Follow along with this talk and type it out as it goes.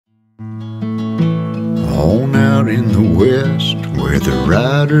On out in the west, where the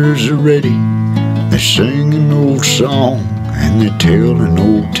riders are ready, they sing an old song and they tell an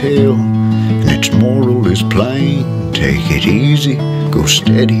old tale, and its moral is plain: take it easy, go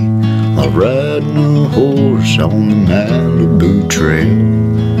steady, while riding a horse on the Malibu Trail.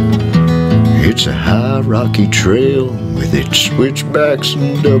 It's a high rocky trail with its switchbacks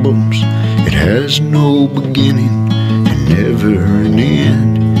and doubles. It has no beginning and never an end.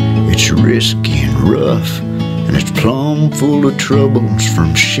 It's risky and rough, and it's plumb full of troubles,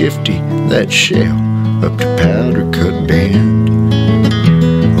 from Shifty, that shell, up to Powder Cut Bend.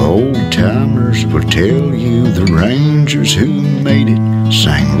 Old timers will tell you the Rangers who made it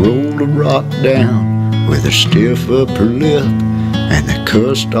sang Roll a Rock Down with a stiff upper lip, and they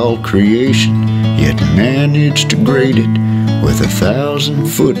cussed all creation, yet managed to grade it with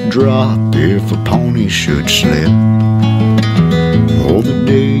 1,000-foot drop if a pony should slip. Oh, the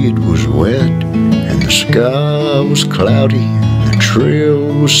day it was wet, and the sky was cloudy, and the trail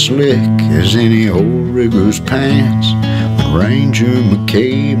was slick as any old rigger's pants, when Ranger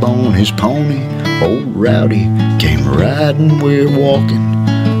McCabe on his pony, old Rowdy, came riding where walking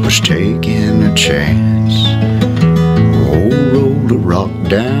was taking a chance. Oh, roll a rock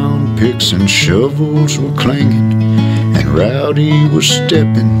down, picks and shovels were clanging, and Rowdy was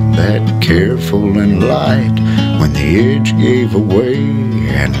stepping that careful and light, when the edge gave away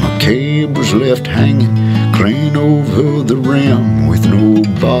and McCabe was left hanging clean over the rim with no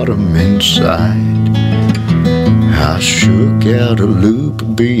bottom in sight. I shook out a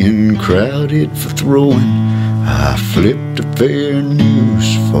loop being crowded for throwing. I flipped a fair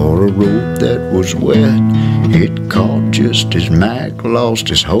noose for a rope that was wet. It caught just as Mac lost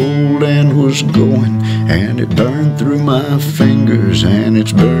his hold and was going, and it burned through my fingers, and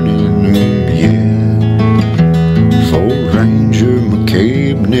it's burning yet. For Ranger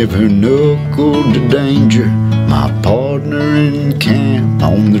McCabe never knuckled to danger, my partner in camp,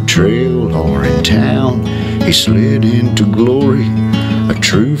 on the trail or in town. He slid into glory, a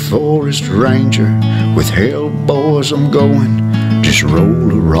true forest ranger. With hell, boys, I'm going, just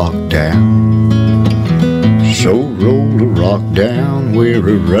roll a rock down. So roll a rock down where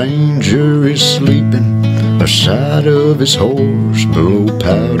a ranger is sleeping aside of his horse below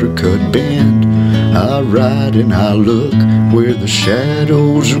Powder Cut Bend. I ride and I look where the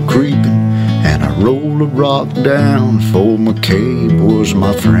shadows are creeping, and I roll a rock down, for McCabe was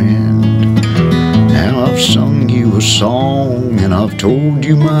my friend. Now I've sung you a song and I've told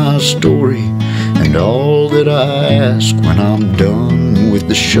you my story, and all that I ask when I'm done with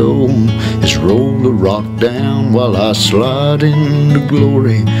the show is roll a rock down while I slide into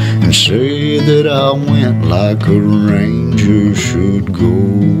glory, and say that I went like a ranger should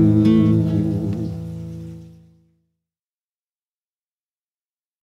go.